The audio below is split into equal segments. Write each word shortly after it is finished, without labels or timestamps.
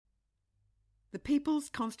The People's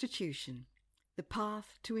Constitution, the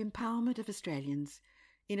Path to Empowerment of Australians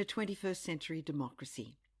in a 21st Century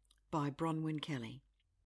Democracy, by Bronwyn Kelly.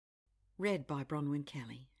 Read by Bronwyn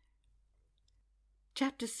Kelly.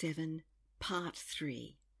 Chapter 7, Part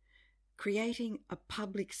 3, Creating a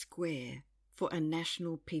Public Square for a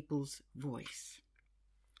National People's Voice.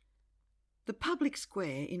 The public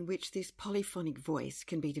square in which this polyphonic voice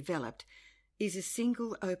can be developed is a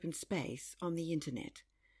single open space on the internet.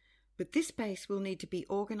 But this space will need to be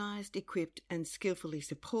organised, equipped and skillfully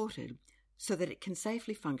supported so that it can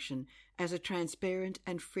safely function as a transparent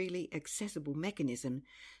and freely accessible mechanism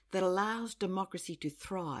that allows democracy to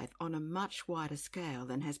thrive on a much wider scale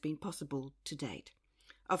than has been possible to date.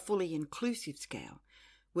 A fully inclusive scale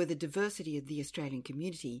where the diversity of the Australian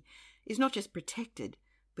community is not just protected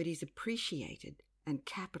but is appreciated and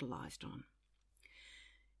capitalised on.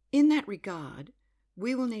 In that regard,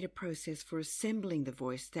 we will need a process for assembling the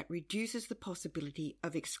voice that reduces the possibility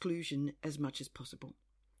of exclusion as much as possible.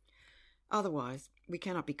 Otherwise, we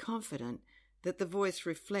cannot be confident that the voice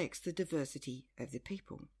reflects the diversity of the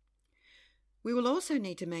people. We will also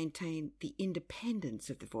need to maintain the independence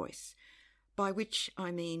of the voice, by which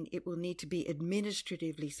I mean it will need to be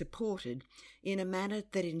administratively supported in a manner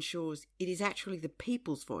that ensures it is actually the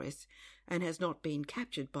people's voice and has not been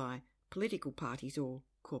captured by political parties or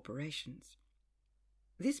corporations.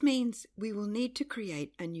 This means we will need to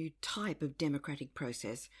create a new type of democratic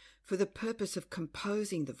process for the purpose of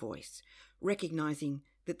composing the voice, recognising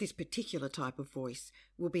that this particular type of voice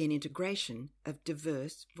will be an integration of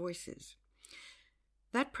diverse voices.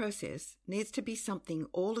 That process needs to be something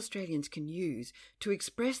all Australians can use to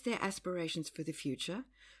express their aspirations for the future,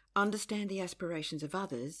 understand the aspirations of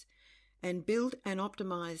others, and build an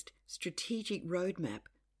optimised strategic roadmap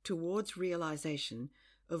towards realisation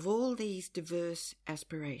of all these diverse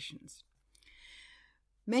aspirations.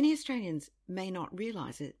 Many Australians may not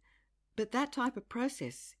realise it, but that type of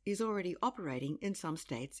process is already operating in some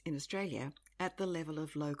states in Australia at the level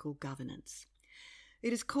of local governance.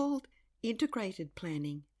 It is called Integrated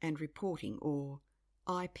Planning and Reporting, or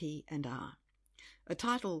IP&R, a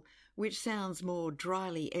title which sounds more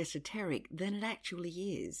dryly esoteric than it actually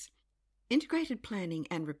is. Integrated planning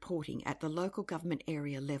and reporting at the local government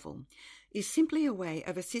area level is simply a way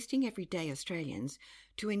of assisting everyday Australians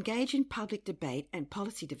to engage in public debate and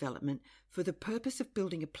policy development for the purpose of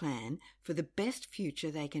building a plan for the best future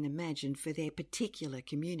they can imagine for their particular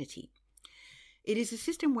community. It is a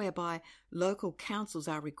system whereby local councils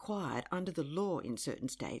are required under the law in certain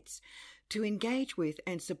states to engage with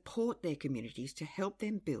and support their communities to help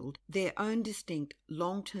them build their own distinct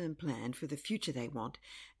long-term plan for the future they want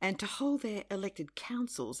and to hold their elected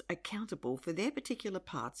councils accountable for their particular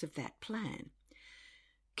parts of that plan.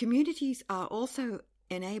 Communities are also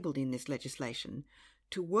enabled in this legislation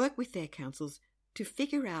to work with their councils to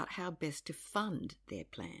figure out how best to fund their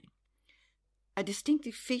plan. A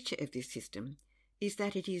distinctive feature of this system is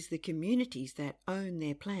that it is the communities that own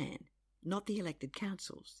their plan, not the elected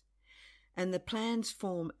councils, and the plans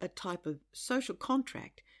form a type of social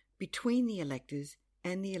contract between the electors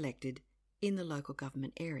and the elected in the local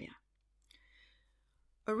government area.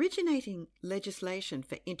 Originating legislation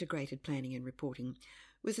for integrated planning and reporting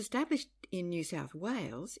was established in New South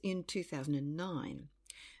Wales in 2009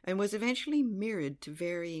 and was eventually mirrored to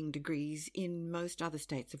varying degrees in most other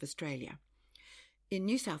states of Australia. In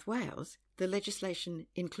New South Wales, the legislation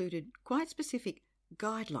included quite specific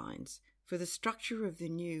guidelines for the structure of the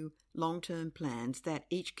new long-term plans that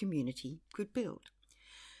each community could build.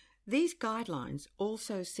 These guidelines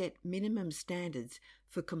also set minimum standards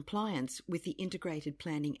for compliance with the integrated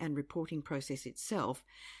planning and reporting process itself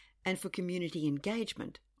and for community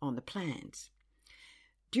engagement on the plans.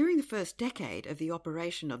 During the first decade of the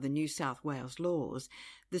operation of the New South Wales laws,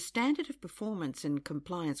 the standard of performance and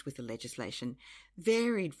compliance with the legislation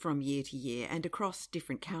varied from year to year and across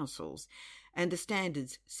different councils, and the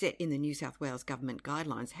standards set in the New South Wales Government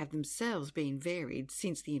guidelines have themselves been varied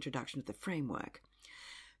since the introduction of the framework.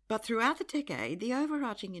 But throughout the decade, the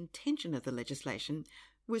overarching intention of the legislation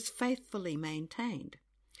was faithfully maintained.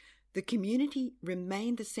 The community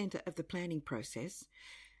remained the centre of the planning process,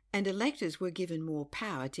 and electors were given more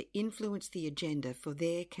power to influence the agenda for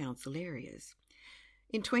their council areas.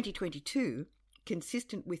 In 2022,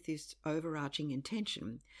 consistent with this overarching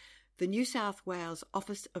intention, the New South Wales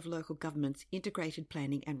Office of Local Government's Integrated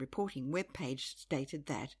Planning and Reporting webpage stated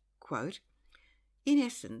that, quote, "In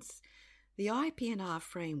essence, the IP&R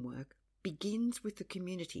framework begins with the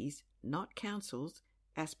community's, not councils,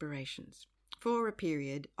 aspirations for a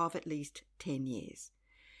period of at least 10 years.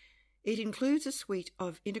 It includes a suite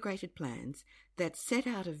of integrated plans that set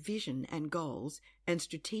out a vision and goals and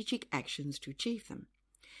strategic actions to achieve them.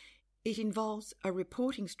 It involves a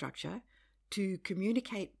reporting structure to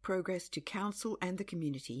communicate progress to council and the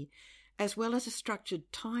community, as well as a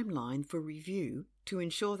structured timeline for review to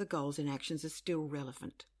ensure the goals and actions are still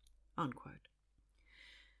relevant." Unquote.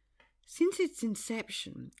 Since its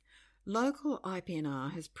inception, local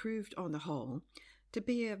IPNR has proved on the whole to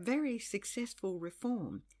be a very successful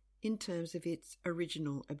reform in terms of its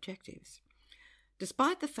original objectives.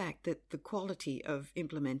 Despite the fact that the quality of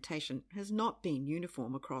implementation has not been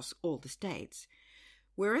uniform across all the states,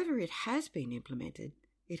 wherever it has been implemented,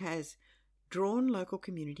 it has drawn local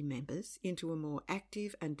community members into a more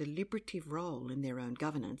active and deliberative role in their own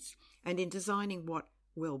governance and in designing what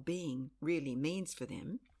well-being really means for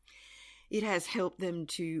them. It has helped them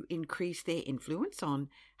to increase their influence on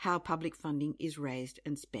how public funding is raised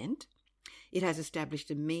and spent. It has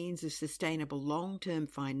established a means of sustainable long-term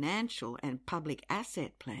financial and public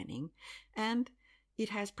asset planning, and it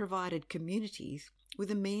has provided communities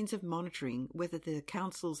with a means of monitoring whether the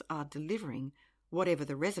councils are delivering whatever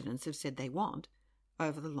the residents have said they want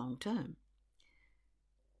over the long term.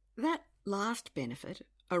 That last benefit,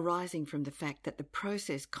 arising from the fact that the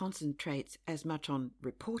process concentrates as much on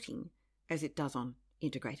reporting as it does on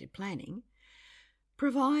integrated planning,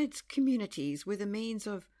 provides communities with a means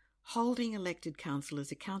of holding elected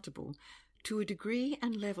councillors accountable to a degree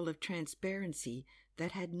and level of transparency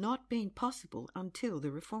that had not been possible until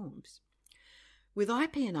the reforms. With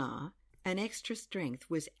IPNR, an extra strength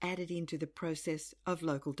was added into the process of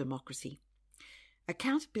local democracy.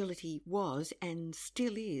 Accountability was and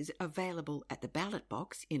still is available at the ballot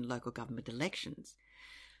box in local government elections.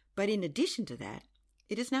 But in addition to that,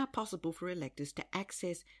 it is now possible for electors to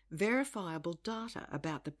access verifiable data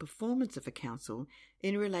about the performance of a council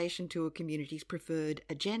in relation to a community's preferred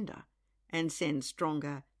agenda and send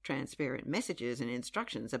stronger, transparent messages and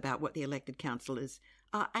instructions about what the elected councillors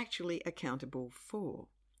are actually accountable for.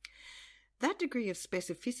 That degree of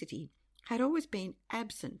specificity had always been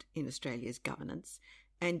absent in Australia's governance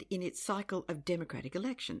and in its cycle of democratic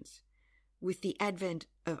elections. With the advent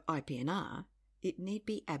of IPNR, it need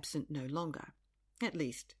be absent no longer, at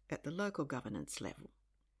least at the local governance level.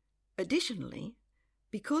 Additionally,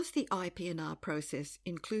 because the IPNR process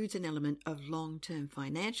includes an element of long-term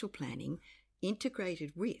financial planning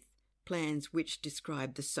integrated with plans which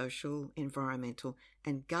describe the social, environmental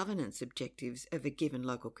and governance objectives of a given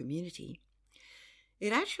local community,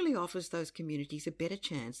 it actually offers those communities a better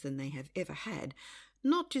chance than they have ever had,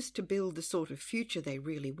 not just to build the sort of future they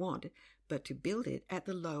really want, but to build it at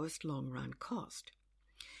the lowest long-run cost.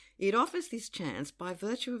 It offers this chance by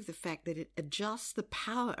virtue of the fact that it adjusts the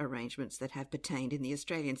power arrangements that have pertained in the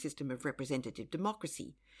Australian system of representative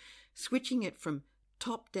democracy, switching it from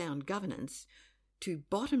top-down governance to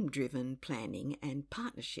bottom-driven planning and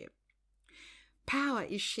partnership. Power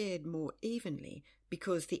is shared more evenly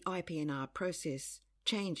because the IPNR process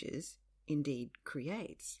changes, indeed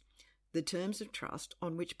creates, the terms of trust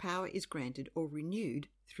on which power is granted or renewed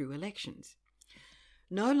through elections.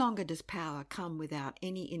 No longer does power come without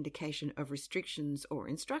any indication of restrictions or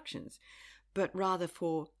instructions, but rather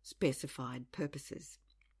for specified purposes.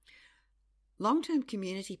 Long-term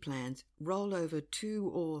community plans roll over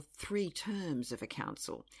 2 or 3 terms of a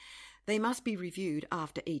council. They must be reviewed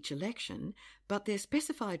after each election, but their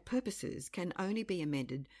specified purposes can only be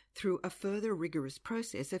amended through a further rigorous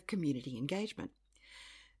process of community engagement.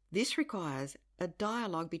 This requires a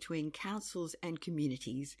dialogue between councils and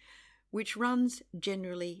communities, which runs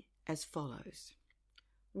generally as follows.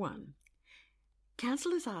 1.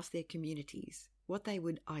 Councillors ask their communities what they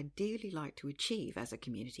would ideally like to achieve as a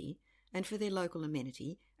community and for their local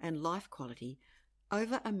amenity and life quality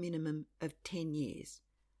over a minimum of 10 years,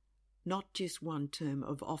 not just one term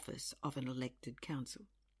of office of an elected council.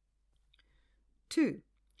 2.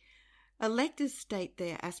 Electors state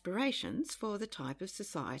their aspirations for the type of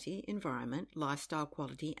society, environment, lifestyle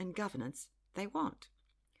quality and governance they want.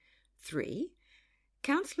 3.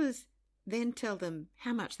 Councillors then tell them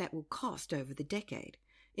how much that will cost over the decade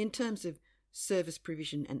in terms of service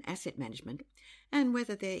provision and asset management, and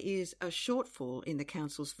whether there is a shortfall in the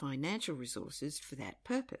council's financial resources for that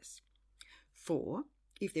purpose. 4.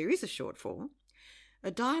 If there is a shortfall,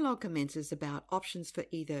 a dialogue commences about options for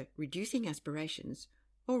either reducing aspirations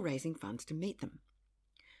or raising funds to meet them.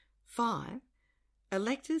 5.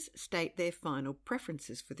 Electors state their final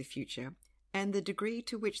preferences for the future and the degree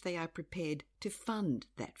to which they are prepared to fund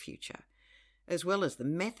that future, as well as the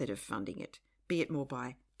method of funding it, be it more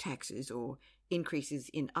by taxes or increases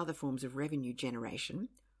in other forms of revenue generation,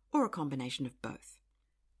 or a combination of both.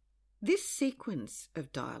 This sequence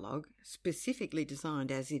of dialogue, specifically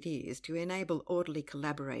designed as it is to enable orderly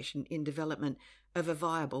collaboration in development of a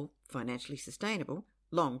viable, financially sustainable,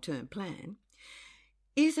 long-term plan,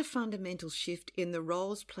 is a fundamental shift in the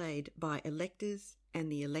roles played by electors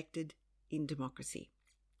and the elected in democracy.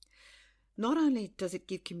 Not only does it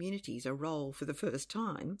give communities a role for the first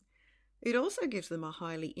time, it also gives them a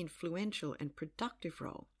highly influential and productive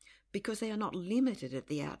role because they are not limited at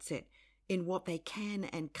the outset in what they can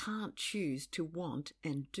and can't choose to want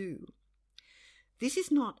and do. This is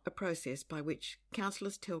not a process by which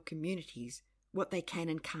councillors tell communities what they can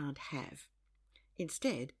and can't have.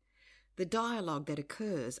 Instead, the dialogue that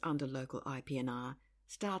occurs under local IPNR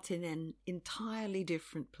starts in an entirely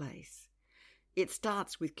different place. It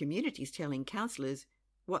starts with communities telling councillors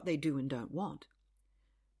what they do and don't want.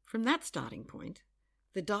 From that starting point,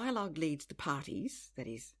 the dialogue leads the parties, that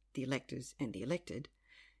is, the electors and the elected,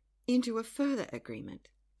 into a further agreement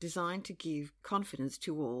designed to give confidence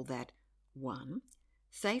to all that 1.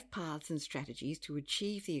 Safe paths and strategies to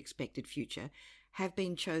achieve the expected future have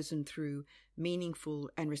been chosen through meaningful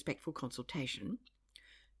and respectful consultation.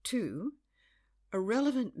 2. A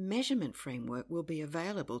relevant measurement framework will be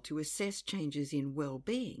available to assess changes in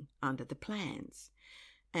well-being under the plans.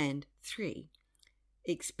 And 3.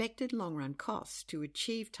 Expected long-run costs to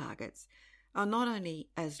achieve targets are not only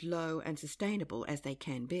as low and sustainable as they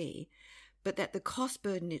can be, but that the cost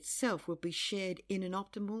burden itself will be shared in an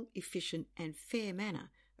optimal, efficient and fair manner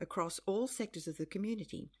across all sectors of the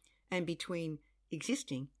community and between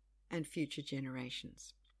existing and future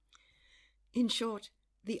generations. In short,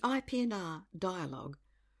 the IPNR dialogue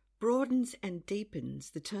broadens and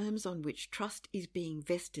deepens the terms on which trust is being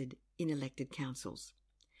vested in elected councils.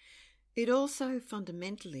 It also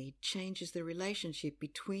fundamentally changes the relationship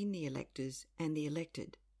between the electors and the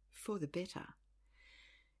elected for the better.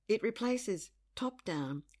 It replaces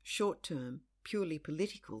top-down, short-term, purely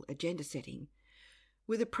political agenda setting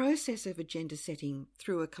with a process of agenda setting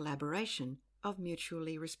through a collaboration of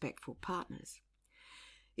mutually respectful partners.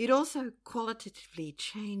 It also qualitatively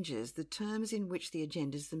changes the terms in which the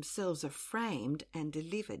agendas themselves are framed and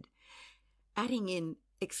delivered, adding in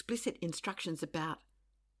explicit instructions about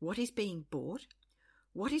what is being bought,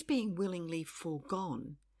 what is being willingly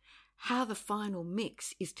foregone, how the final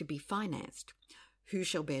mix is to be financed, who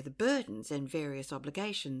shall bear the burdens and various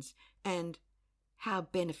obligations, and how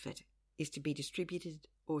benefit is to be distributed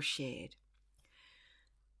or shared.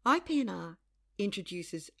 IPNR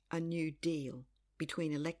introduces a new deal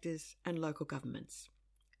between electors and local governments,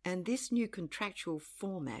 and this new contractual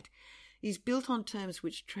format is built on terms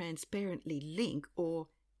which transparently link or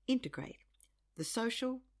integrate the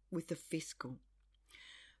social with the fiscal.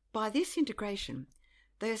 By this integration,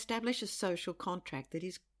 they establish a social contract that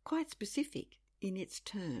is quite specific in its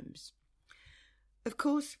terms. Of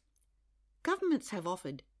course, governments have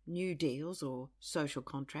offered new deals or social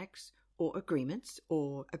contracts or agreements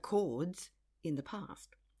or accords in the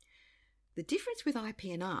past. The difference with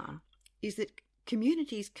IPNR is that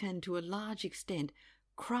communities can, to a large extent,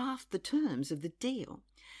 craft the terms of the deal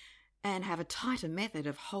and have a tighter method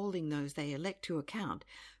of holding those they elect to account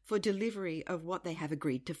for delivery of what they have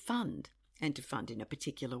agreed to fund, and to fund in a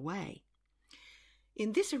particular way.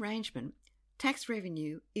 In this arrangement, tax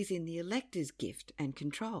revenue is in the elector's gift and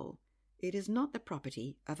control. It is not the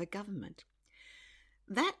property of a government.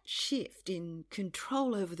 That shift in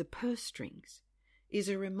control over the purse strings is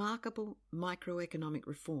a remarkable microeconomic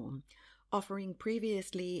reform, offering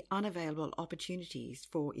previously unavailable opportunities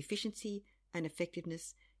for efficiency and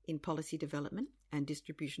effectiveness in policy development and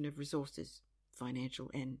distribution of resources, financial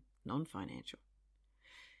and non-financial.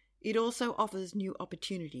 It also offers new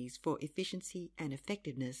opportunities for efficiency and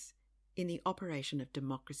effectiveness in the operation of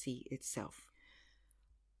democracy itself.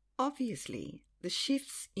 Obviously, the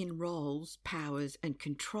shifts in roles, powers and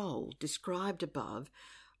control described above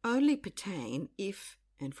only pertain if,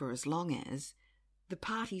 and for as long as, the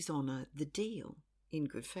parties honour the deal in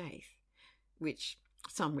good faith, which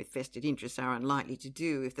some with vested interests are unlikely to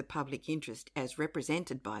do if the public interest, as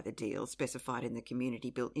represented by the deal specified in the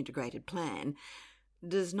community-built integrated plan,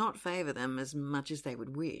 does not favour them as much as they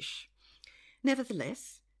would wish.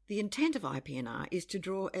 Nevertheless, the intent of IPNR is to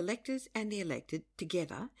draw electors and the elected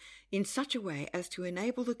together in such a way as to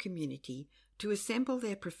enable the community to assemble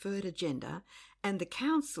their preferred agenda and the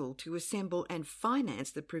council to assemble and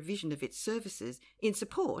finance the provision of its services in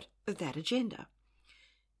support of that agenda.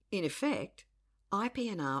 In effect,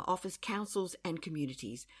 IPNR offers councils and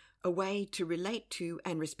communities a way to relate to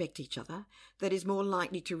and respect each other that is more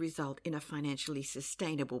likely to result in a financially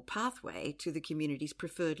sustainable pathway to the community's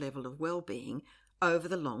preferred level of well-being over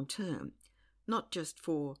the long term, not just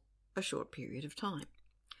for a short period of time.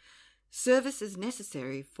 Services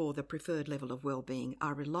necessary for the preferred level of well-being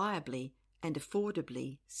are reliably and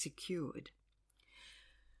affordably secured.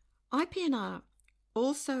 IPNR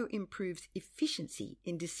also improves efficiency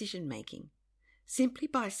in decision-making simply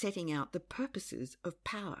by setting out the purposes of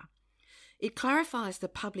power. It clarifies the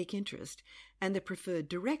public interest and the preferred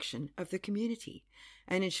direction of the community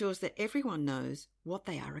and ensures that everyone knows what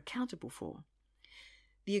they are accountable for.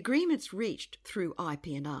 The agreements reached through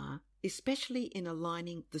IPNR, especially in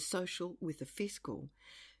aligning the social with the fiscal,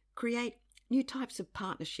 create new types of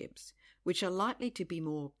partnerships which are likely to be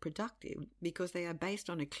more productive because they are based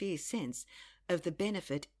on a clear sense of the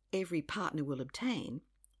benefit every partner will obtain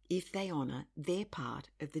if they honour their part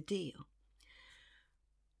of the deal.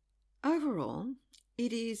 Overall,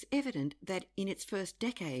 it is evident that in its first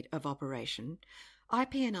decade of operation,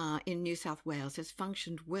 IPNR in New South Wales has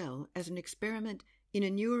functioned well as an experiment in a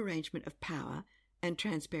new arrangement of power and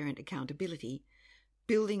transparent accountability,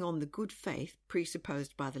 building on the good faith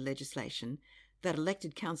presupposed by the legislation that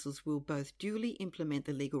elected councils will both duly implement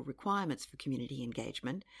the legal requirements for community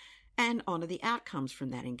engagement and honour the outcomes from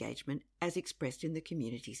that engagement as expressed in the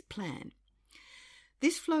community's plan.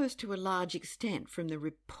 This flows to a large extent from the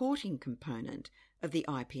reporting component of the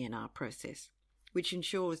IPNR process, which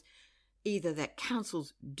ensures either that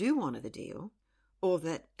councils do honour the deal or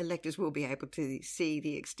that electors will be able to see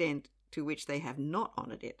the extent to which they have not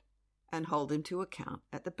honoured it and hold them to account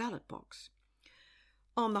at the ballot box.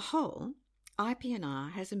 On the whole,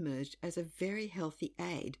 IPNR has emerged as a very healthy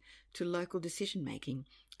aid to local decision-making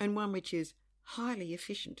and one which is highly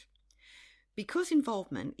efficient. Because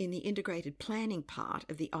involvement in the integrated planning part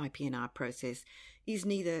of the IPNR process is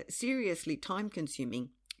neither seriously time-consuming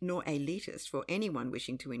nor elitist for anyone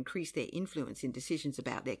wishing to increase their influence in decisions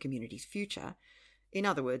about their community's future, in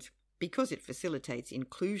other words, because it facilitates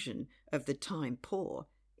inclusion of the time poor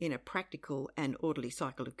in a practical and orderly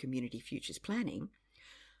cycle of community futures planning,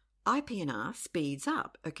 IPNR speeds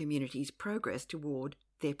up a community's progress toward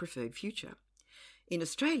their preferred future. In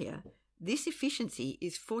Australia, this efficiency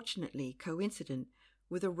is fortunately coincident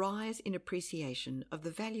with a rise in appreciation of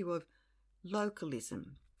the value of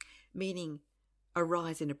localism, meaning a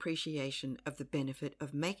rise in appreciation of the benefit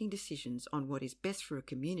of making decisions on what is best for a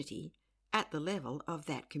community at the level of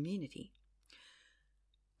that community.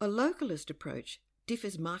 A localist approach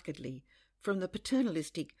differs markedly from the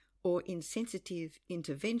paternalistic or insensitive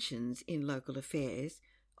interventions in local affairs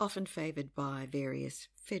often favoured by various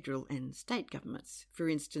federal and state governments, for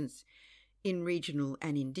instance, in regional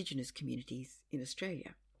and Indigenous communities in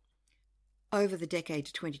Australia. Over the decade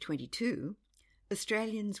to 2022,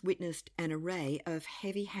 Australians witnessed an array of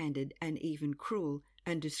heavy-handed and even cruel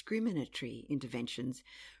and discriminatory interventions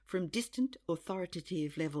from distant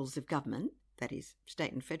authoritative levels of government, that is,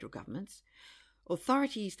 state and federal governments,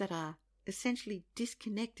 authorities that are essentially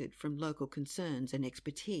disconnected from local concerns and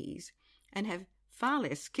expertise and have far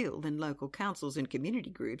less skill than local councils and community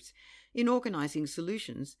groups in organising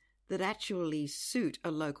solutions that actually suit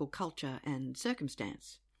a local culture and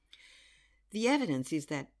circumstance. The evidence is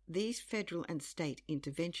that these federal and state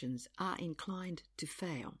interventions are inclined to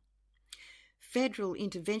fail. Federal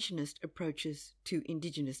interventionist approaches to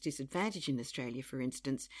Indigenous disadvantage in Australia, for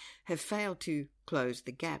instance, have failed to close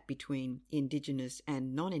the gap between Indigenous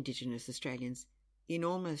and non-Indigenous Australians in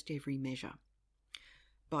almost every measure.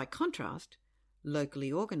 By contrast,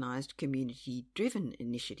 locally organised, community-driven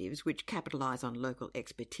initiatives which capitalise on local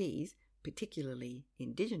expertise, particularly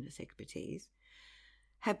Indigenous expertise,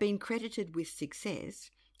 have been credited with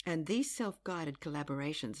success, and these self-guided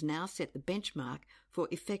collaborations now set the benchmark for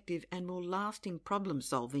effective and more lasting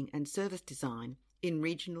problem-solving and service design in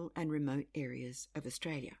regional and remote areas of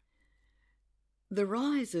Australia. The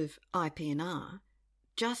rise of IPNR,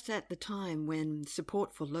 just at the time when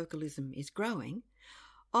support for localism is growing,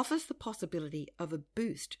 offers the possibility of a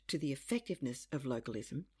boost to the effectiveness of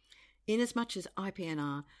localism, inasmuch as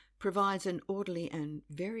IPNR provides an orderly and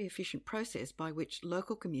very efficient process by which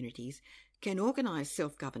local communities can organise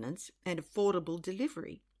self-governance and affordable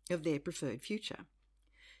delivery of their preferred future.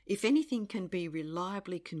 If anything can be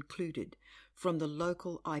reliably concluded from the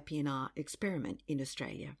local IPNR experiment in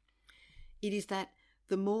Australia, it is that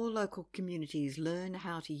the more local communities learn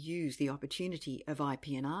how to use the opportunity of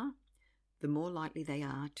IPNR, the more likely they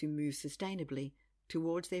are to move sustainably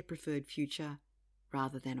towards their preferred future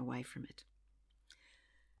rather than away from it.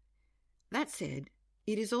 That said,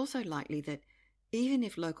 it is also likely that even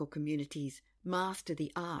if local communities master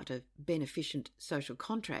the art of beneficent social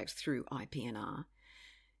contracts through IPNR,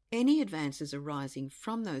 any advances arising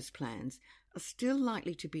from those plans are still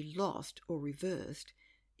likely to be lost or reversed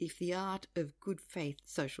if the art of good faith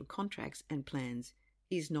social contracts and plans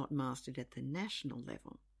is not mastered at the national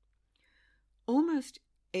level. Almost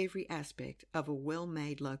every aspect of a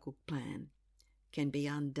well-made local plan can be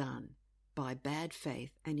undone by bad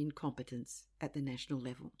faith and incompetence at the national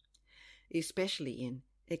level, especially in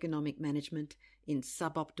economic management, in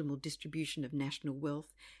suboptimal distribution of national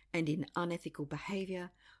wealth, and in unethical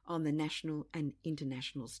behaviour on the national and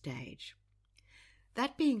international stage.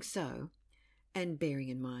 That being so, and bearing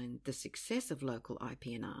in mind the success of local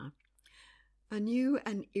IPNR, a new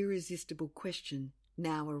and irresistible question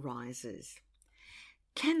now arises.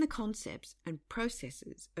 Can the concepts and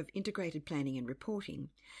processes of integrated planning and reporting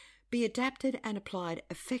be adapted and applied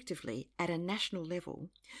effectively at a national level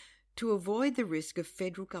to avoid the risk of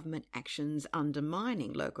federal government actions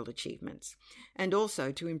undermining local achievements, and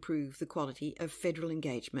also to improve the quality of federal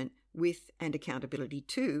engagement with and accountability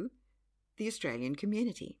to the Australian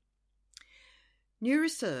community? New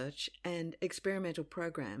research and experimental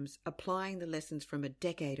programs applying the lessons from a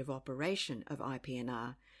decade of operation of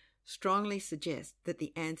IPNR strongly suggest that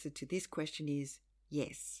the answer to this question is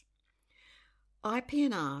yes.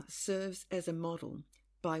 IPNR serves as a model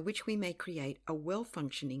by which we may create a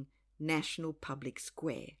well-functioning national public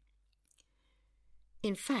square.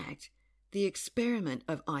 In fact, the experiment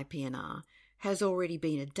of IPNR has already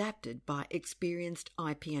been adapted by experienced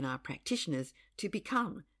IPNR practitioners to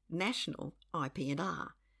become national IPNR,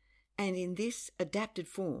 and in this adapted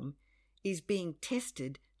form is being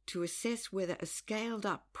tested to assess whether a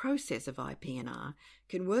scaled-up process of IPNR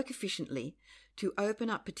can work efficiently to open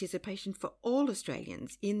up participation for all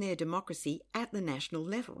Australians in their democracy at the national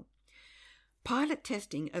level. Pilot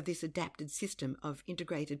testing of this adapted system of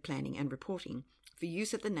integrated planning and reporting for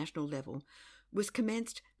use at the national level was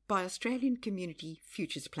commenced by Australian Community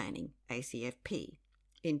Futures Planning, ACFP,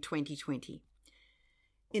 in 2020.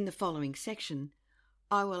 In the following section,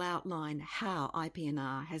 I will outline how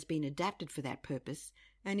IPNR has been adapted for that purpose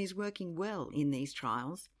and is working well in these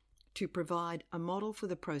trials to provide a model for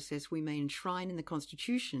the process we may enshrine in the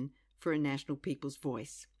Constitution for a national people's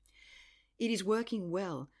voice. It is working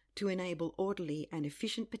well to enable orderly and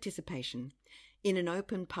efficient participation in an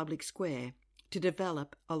open public square to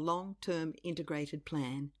develop a long-term integrated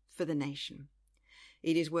plan for the nation.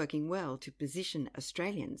 It is working well to position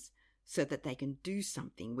Australians so that they can do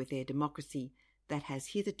something with their democracy that has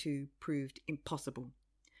hitherto proved impossible,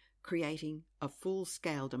 creating a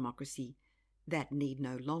full-scale democracy that need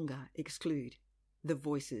no longer exclude the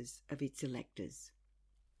voices of its electors.